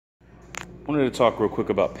wanted to talk real quick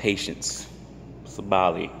about patience.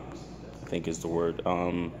 Sabali, I think is the word.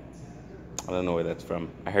 I don't know where that's from.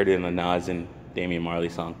 I heard it in a Nas and Damian Marley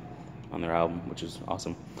song on their album, which is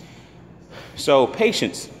awesome. So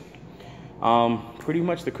patience. Pretty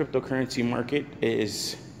much the cryptocurrency market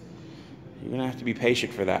is, you're gonna have to be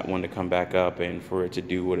patient for that one to come back up and for it to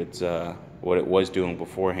do what it was doing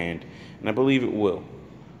beforehand, and I believe it will.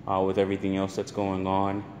 With everything else that's going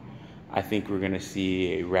on, I think we're gonna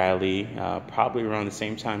see a rally probably around the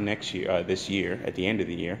same time next year, this year, at the end of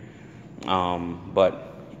the year.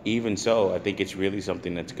 But even so, I think it's really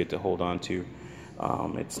something that's good to hold on to.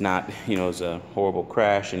 It's not, it's a horrible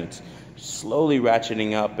crash and it's slowly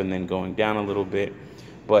ratcheting up and then going down a little bit.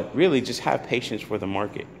 But really, just have patience for the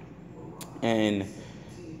market. And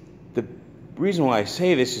the reason why I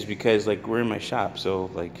say this is because, like, we're in my shop,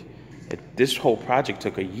 so like this whole project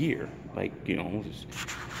took a year. Like, just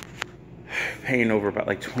paying over about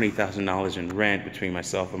like $20,000 in rent between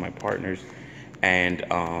myself and my partners, and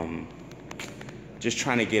just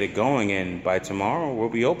trying to get it going. And by tomorrow, we'll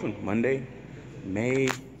be open. Monday, May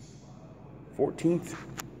 14th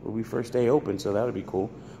will be first day open, so that'll be cool.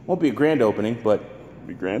 Won't be a grand opening, but it'll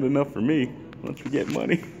be grand enough for me once we get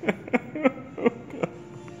money.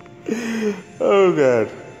 Oh God.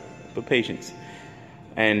 But patience.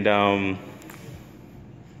 And got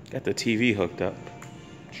the TV hooked up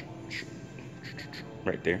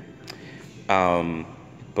right there.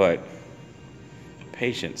 But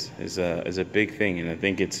patience is a big thing, and I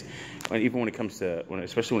think it's, even when it comes to,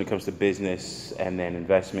 especially when it comes to business and then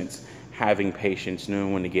investments, having patience,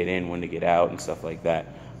 knowing when to get in, when to get out, and stuff like that.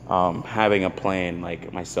 Having a plan,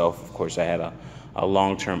 like myself, of course, I had a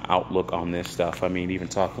long-term outlook on this stuff. I mean, even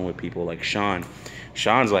talking with people like Sean's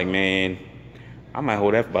like, man, I might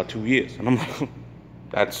hold that for about 2 years, and I'm like,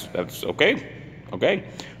 that's okay.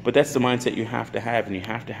 But that's the mindset you have to have, and you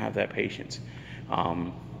have to have that patience.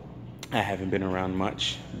 I haven't been around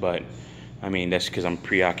much, but I mean, that's because I'm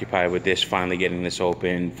preoccupied with this, finally getting this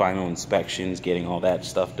open, final inspections, getting all that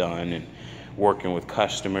stuff done, and working with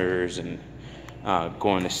customers, and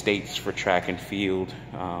going to states for track and field.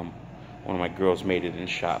 One of my girls made it in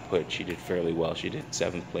shot put. She did fairly well. She did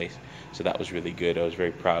 7th place, so that was really good. I was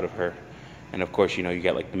very proud of her. And of course, you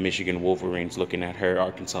got like the Michigan Wolverines looking at her,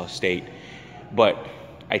 Arkansas State. But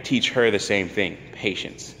I teach her the same thing,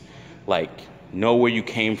 patience. Like, know where you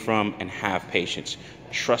came from and have patience.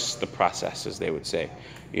 Trust the process, as they would say.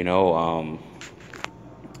 If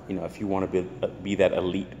you want to be that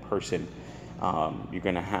elite person, you're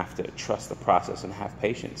going to have to trust the process and have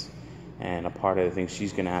patience. And a part of the things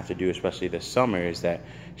she's going to have to do, especially this summer, is that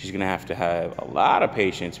she's going to have a lot of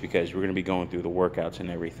patience, because we're going to be going through the workouts and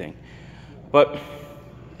everything. But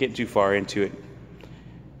getting too far into it,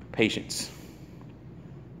 patience.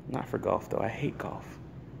 Not for golf, though. I hate golf.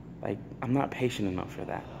 Like, I'm not patient enough for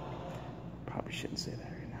that. Probably shouldn't say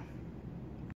that.